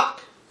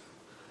 Fuck!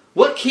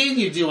 What can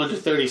you do under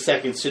 30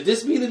 seconds? Should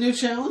this be the new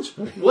challenge?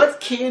 What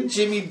can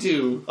Jimmy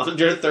do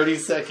under 30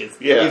 seconds?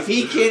 Yeah. If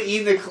he can't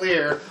either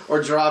clear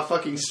or draw a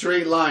fucking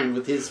straight line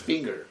with his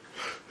finger.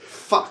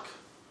 Fuck.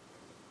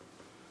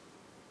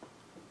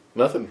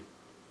 Nothing.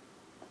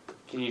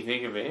 Can you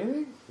think of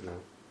anything? No.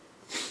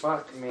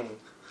 Fuck me.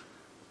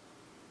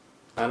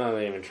 I'm not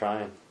even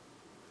trying.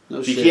 No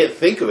If you shit. can't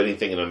think of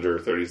anything in under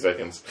 30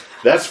 seconds,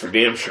 that's for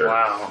damn sure.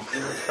 Wow.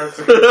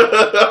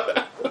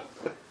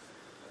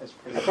 That's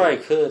pretty I probably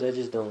could. I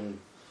just don't.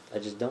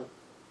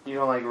 You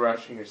don't like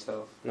rushing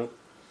yourself. No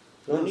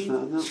No, need. it's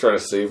not, no. Just trying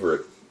to savor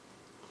it.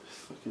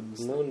 Fucking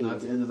No not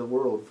need. the end of the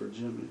world for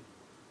Jimmy.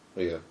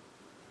 But yeah.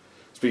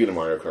 Speaking of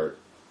Mario Kart,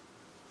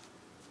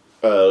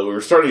 we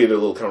were starting to get a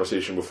little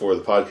conversation before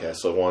the podcast,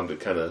 so I wanted to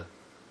kind of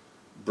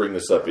bring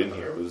this up in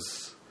here. It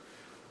was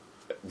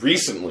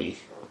recently,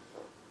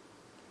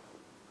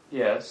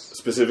 Yes.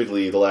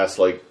 specifically the last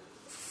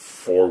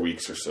 4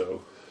 weeks or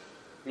so,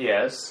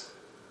 Yes.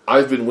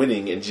 I've been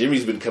winning and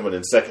Jimmy's been coming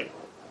in second.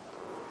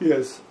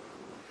 Yes.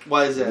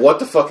 Why is that? What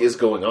the fuck is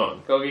going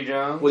on?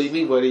 GoukiJones. What do you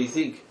mean? What do you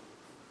think?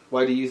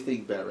 Why do you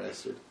think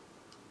BatRastered?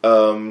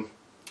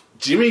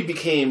 Jimmy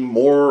became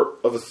more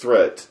of a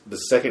threat the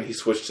second he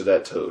switched to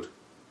that Toad.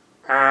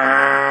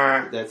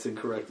 That's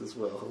incorrect as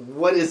well.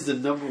 What is the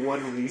number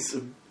one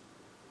reason?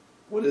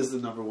 What is the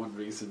number one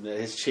reason that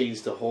has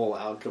changed the whole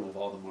outcome of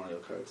all the Mario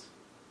Karts?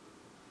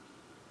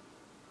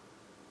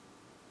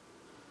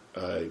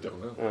 I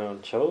don't know.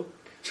 Choke.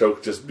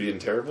 Choke just being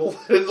terrible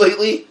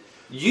lately?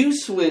 You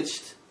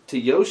switched to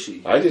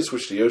Yoshi. I did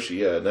switch to Yoshi,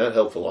 yeah, and that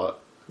helped a lot.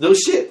 No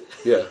shit.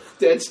 Yeah,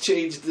 That's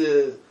changed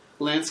the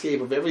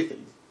landscape of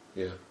everything.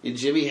 yeah. And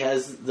Jimmy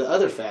has the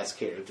other fast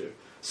character.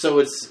 So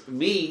it's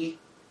me,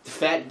 the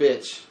fat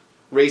bitch,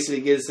 racing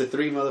against the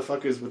 3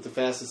 motherfuckers with the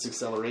fastest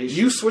acceleration.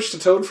 You switched to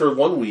Toad for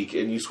 1 week,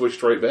 and you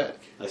switched right back.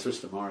 I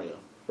switched to Mario.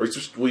 Or you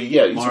switched,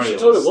 you Mario switched to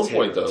Toad at was one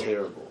point, though.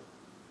 terrible.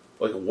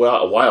 Like a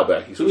while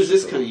back. You Who is switched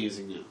this to kind Toad. of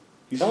using now?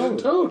 He's Toad. using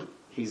Toad.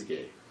 He's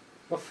gay.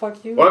 Well,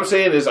 fuck you. What I'm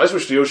saying is, I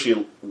switched to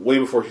Yoshi way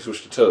before he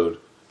switched to Toad.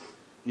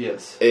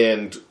 Yes.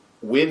 And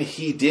when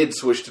he did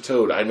switch to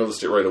Toad, I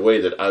noticed it right away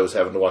that I was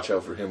having to watch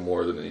out for him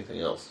more than anything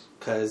else.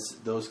 Because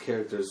those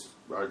characters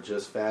are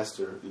just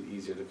faster and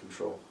easier to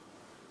control.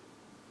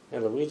 Yeah,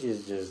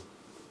 Luigi's just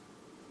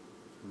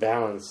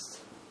balanced,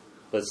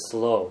 but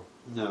slow.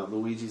 No,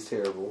 Luigi's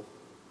terrible.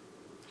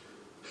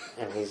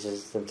 And he's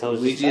just until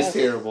Luigi is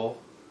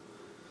terrible.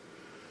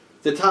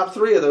 The top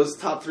 3 of those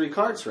top 3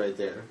 carts right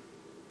there.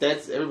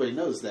 That's everybody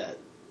knows that.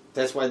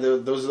 That's why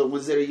those are the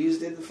ones that are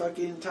used in the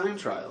fucking time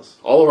trials.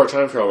 All of our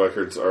time trial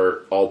records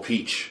are all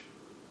Peach.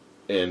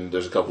 And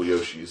there's a couple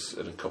Yoshis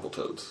and a couple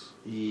Toads.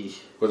 Yee.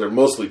 But they're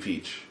mostly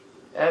Peach.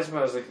 That's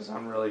mostly because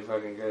I'm really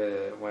fucking good at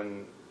it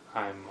when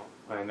I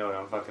know what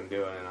I'm fucking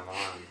doing and I'm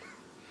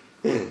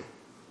on.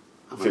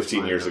 I'm gonna 15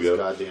 find years those ago.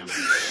 Goddamn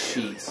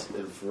sheets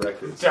of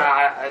records.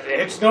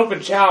 It's an open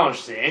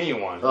challenge to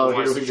anyone who Oh, here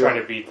wants we to go. try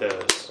to beat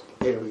those.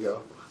 Here we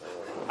go.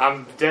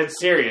 I'm dead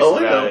serious Oh, I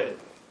about know. it.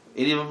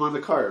 Any of them on the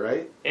cart,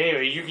 right?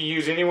 Anyway, you can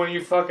use anyone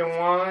you fucking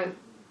want.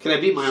 Can I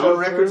beat my Show own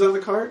records through. on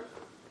the cart?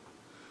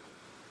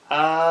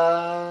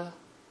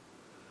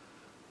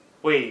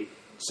 Wait.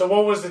 So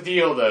what was the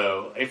deal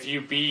though? If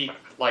you beat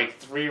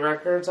 3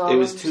 records on It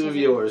was them, 2 of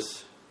something?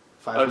 yours.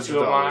 Oh, $500. 2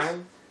 of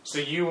mine? So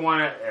you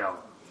want to...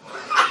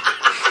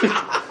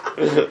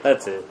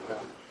 That's it.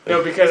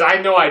 No, because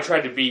I know I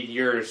tried to beat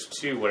yours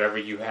too, whatever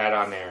you had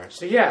on there.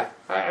 So yeah,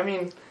 I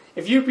mean,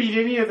 if you beat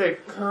any of the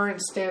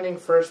current standing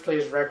first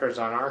place records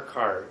on our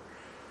card,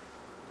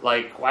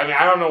 like, I mean,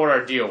 I don't know what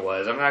our deal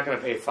was. I'm not going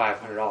to pay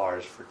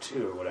 $500 for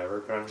 2 or whatever,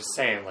 but I'm just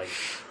saying, like,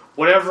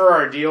 whatever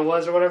our deal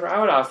was or whatever, I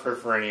would offer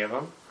for any of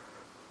them.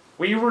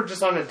 We were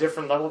just on a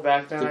different level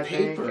back then, I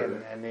think,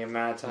 and the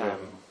amount of time.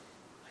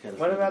 Yeah.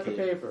 What about the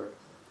paper?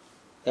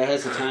 That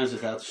has the times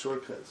without the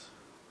shortcuts.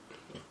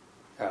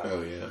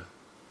 Oh, yeah.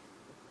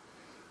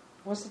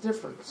 What's the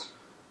difference?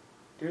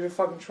 Do the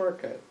fucking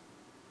shortcut.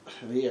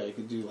 Yeah, you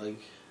could do like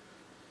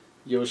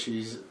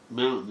Yoshi's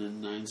Mountain in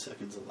 9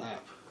 seconds a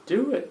lap.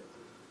 Do it.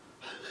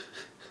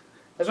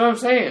 That's what I'm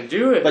saying.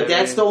 Do it. But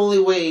that's the only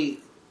way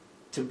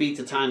to beat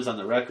the times on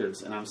the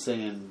records, and I'm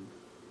saying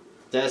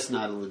that's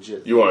not a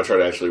legit. You want to try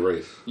to actually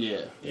race?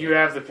 Yeah. You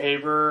have the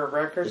paper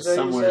records It's that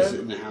somewhere you said?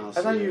 in the house.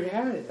 I thought yeah. you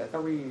had it. I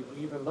thought we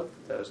even looked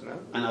at those, no?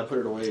 And I put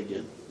it away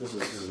again.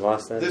 This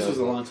Lost that. was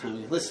a long time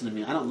ago. Listen to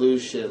me. I don't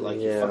lose shit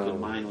like your fucking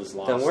mind was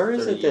lost. Then where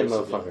is 30 it then, years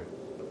ago. motherfucker?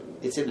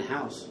 It's in the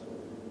house.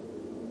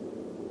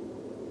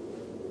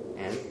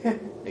 And?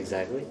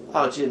 Exactly?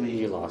 Oh, Jimmy.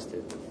 You lost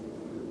it.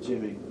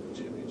 Jimmy.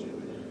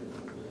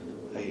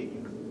 I hate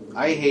you.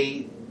 I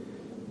hate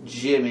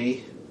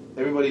Jimmy.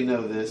 Everybody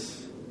know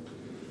this.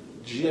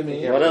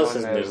 Jimmy. What else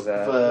is Everyone knows new?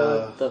 that.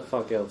 What the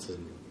fuck else is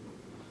new?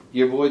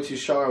 Your boy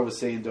Tushar was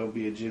saying don't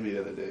be a Jimmy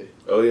the other day.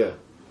 Oh, yeah.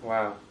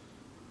 Wow.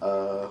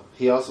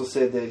 He also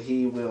said that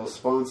he will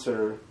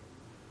sponsor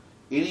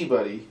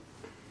anybody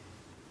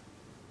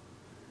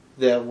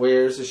that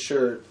wears a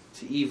shirt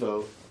to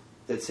Evo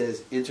that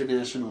says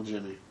International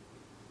Jimmy.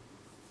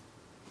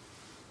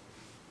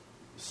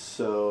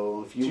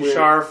 So if you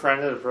Tushar,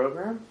 friend of the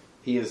program?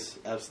 he is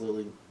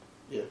absolutely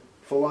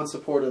full on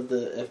support of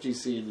the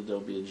FGC and the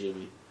Don't Be a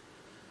Jimmy.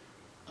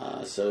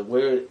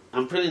 So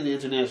I'm printing the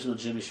International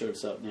Jimmy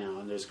shirts up now,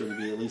 and there's going to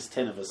be at least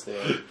 10 of us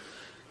there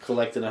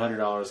collecting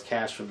 $100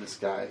 cash from this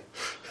guy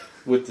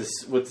with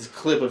this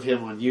clip of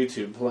him on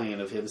YouTube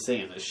playing of him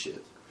saying this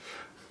shit.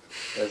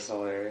 That's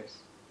hilarious.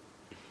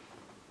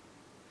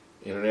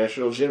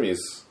 International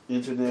Jimmy's.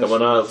 International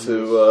Coming out Jimmys.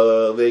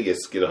 to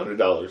Vegas, get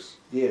 $100.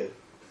 Yeah.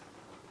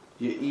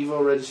 Your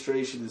Evo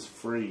registration is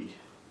free.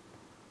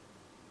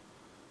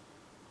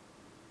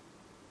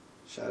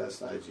 Shout out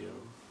to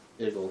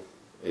IGO.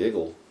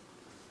 Eagle.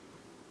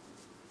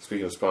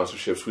 Speaking of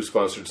sponsorships, we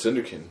sponsored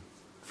Syndikin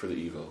for the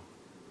Evo.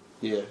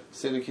 Yeah,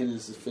 Syndikin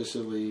is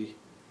officially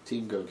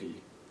Team Goki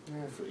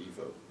for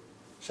Evo.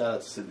 Shout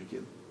out to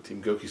Syndikin.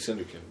 Team Goki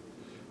Syndikin.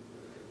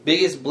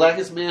 Biggest,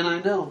 blackest man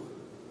I know.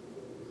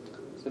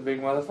 It's a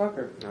big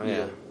motherfucker. Oh,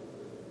 yeah.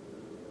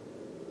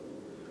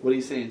 What are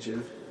you saying,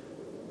 Jim?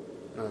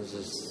 I was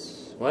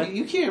just... What?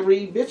 You can't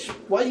read, bitch.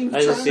 Why are you I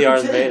trying just see to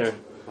Darth pretend? Vader.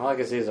 All I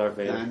can see is Darth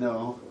Vader. Yeah, I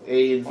know.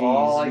 A and V's.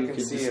 All I you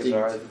can see distinct. is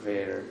Darth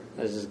Vader.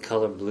 It's just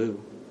color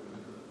blue.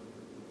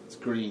 It's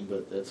green,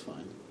 but that's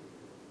fine.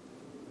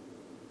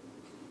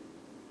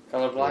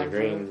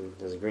 Colorblind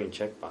There's a green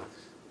checkbox.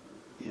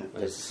 Yeah, I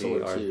that's see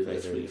sword Darth too.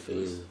 That's Vader for your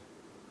face. blue.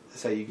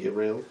 That's how you get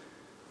railed.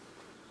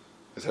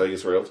 That's how he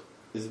gets railed?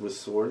 Is with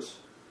swords.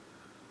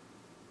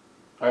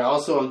 Alright,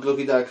 also on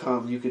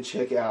Goki.com you could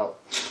check out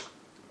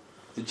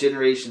the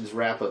Generations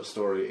wrap-up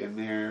story, and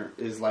there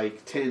is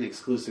like 10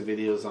 exclusive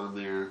videos on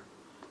there.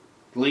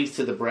 Links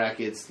to the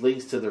brackets,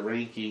 links to the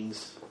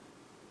rankings,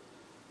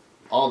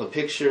 all the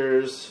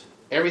pictures,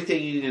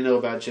 everything you need to know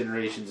about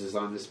Generations is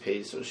on this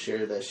page, so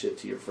share that shit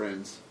to your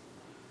friends.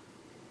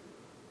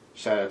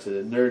 Shout out to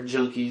the nerd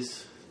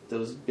junkies,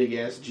 those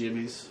big-ass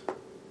Jimmies.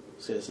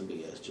 Say some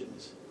big-ass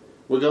Jimmies.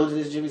 We're going to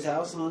this Jimmy's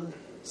house on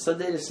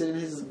Sunday to sit in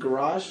his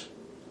garage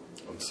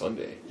On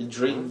Sunday. and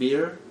drink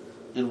beer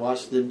and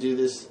watch them do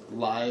this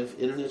live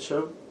internet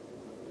show.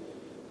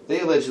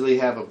 They allegedly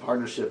have a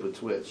partnership with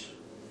Twitch.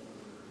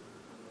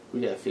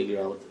 We gotta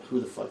figure out who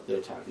the fuck they're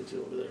talking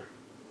to over there.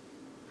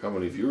 How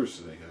many viewers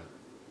do they got?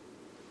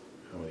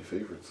 How many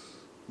favorites?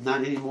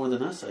 Not any more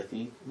than us, I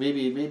think.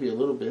 Maybe a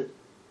little bit.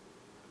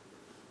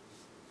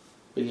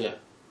 But yeah.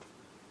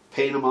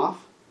 Paying them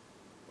off?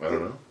 I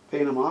don't know.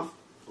 Paying them off?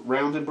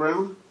 Round and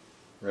brown?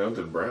 Round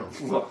and brown.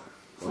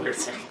 Weird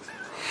second.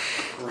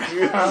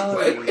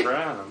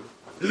 Brown.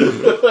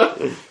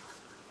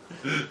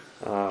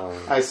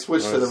 I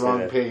switched to the Let's see wrong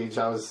that. page.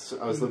 I was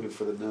looking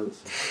for the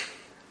notes.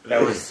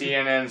 That was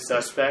CNN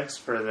suspects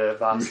for the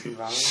Boston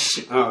bombing.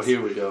 Oh,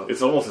 here we go.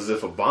 It's almost as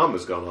if a bomb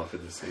has gone off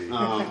in the city.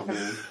 Oh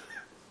man.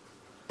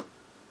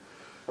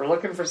 We're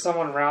looking for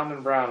someone round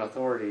and brown,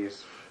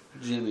 authorities.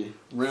 Jimmy.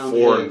 Round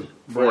Foreign head,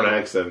 foreign brown.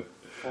 accent.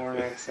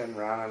 Foreign accent,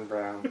 round and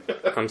brown.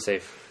 I'm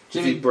safe.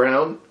 Jimmy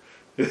Brown?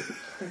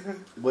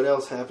 What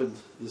else happened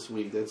this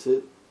week? That's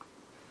it?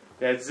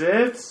 That's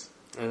it?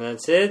 And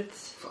that's it.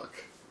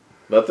 Fuck.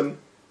 Nothing?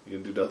 You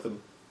didn't do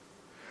nothing?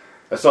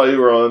 I saw you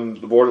were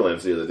on the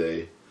Borderlands the other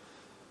day,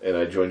 and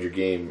I joined your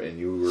game, and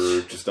you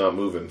were just not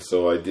moving,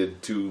 so I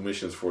did 2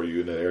 missions for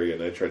you in that area,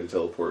 and I tried to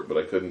teleport, but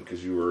I couldn't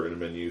because you were in a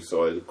menu,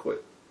 so I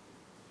quit.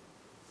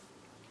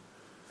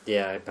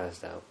 Yeah, I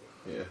passed out.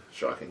 Yeah,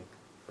 shocking.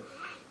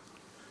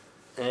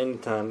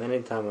 Anytime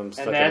I'm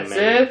stuck And in the that's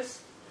menu. it?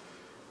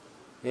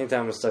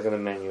 Anytime I'm stuck in the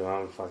menu,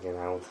 I'm fucking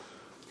out.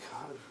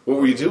 What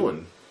were you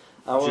doing?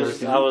 I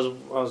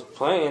was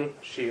playing,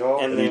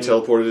 She-Hulk? And And you then-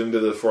 teleported into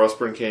the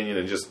Frostburn Canyon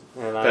and just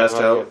and Passed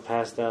I out?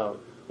 passed out.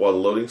 while the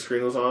loading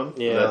screen was on?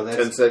 Yeah. That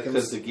 10 seconds?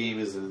 Because the game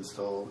isn't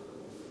installed.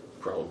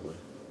 Probably.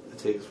 It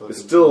takes fucking. It's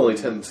still only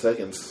 10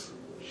 seconds.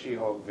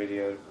 She-Hulk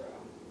video, bro.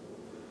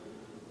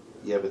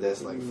 Yeah, but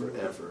that's like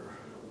forever.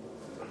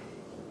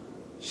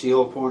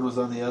 She-Hulk porn was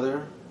on the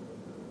other.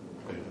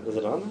 Is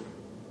it on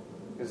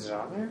there? Is it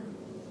on there?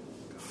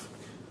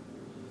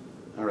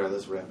 All right,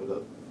 let's wrap it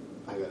up.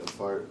 I got a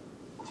fart.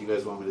 Do you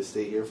guys want me to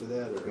stay here for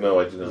that? Or? No,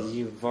 I do not.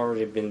 You've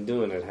already been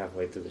doing it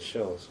halfway through the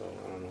show, so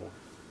I don't know.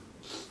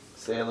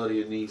 Say hello to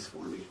your niece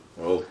for me.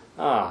 Well,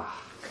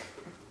 Ah,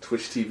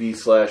 Twitch TV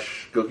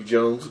 /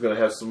 GoukiJones is going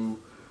to have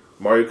some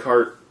Mario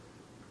Kart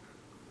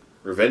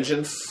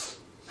Revengeance.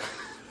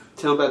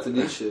 Tell them about the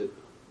new shit.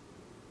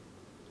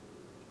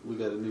 We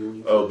got a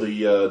new one. Oh,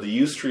 the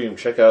Ustream.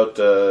 Check out.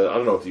 I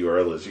don't know what the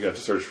URL is. You got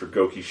to search for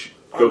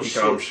GoukiCom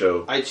shit.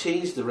 Show. I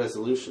changed the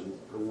resolution.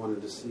 I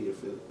wanted to see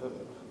if it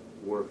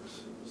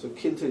works. So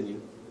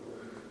continue.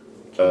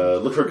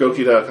 Look for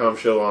Goki.com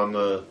Show on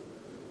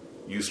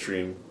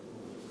Ustream.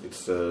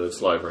 It's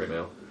live right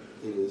now.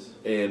 It is.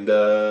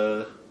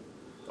 And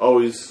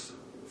always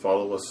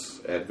follow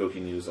us at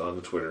Goki News on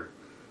the Twitter.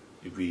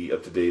 You'll be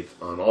up to date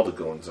on all the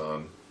goings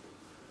on,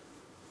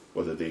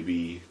 whether they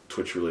be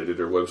Twitch related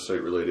or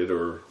website related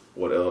or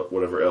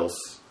whatever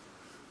else.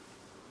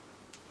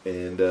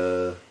 And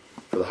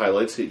for the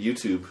highlights, hit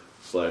YouTube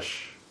 /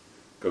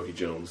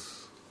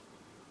 GoukiJones.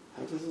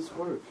 How does this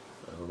work?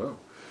 I don't know.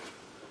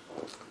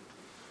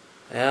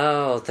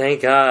 oh,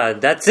 thank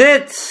God. That's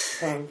it!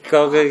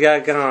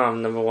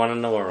 Goku.com, #1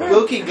 in the world.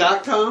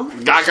 Goki.com?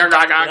 Did I say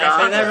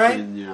that right? Yeah.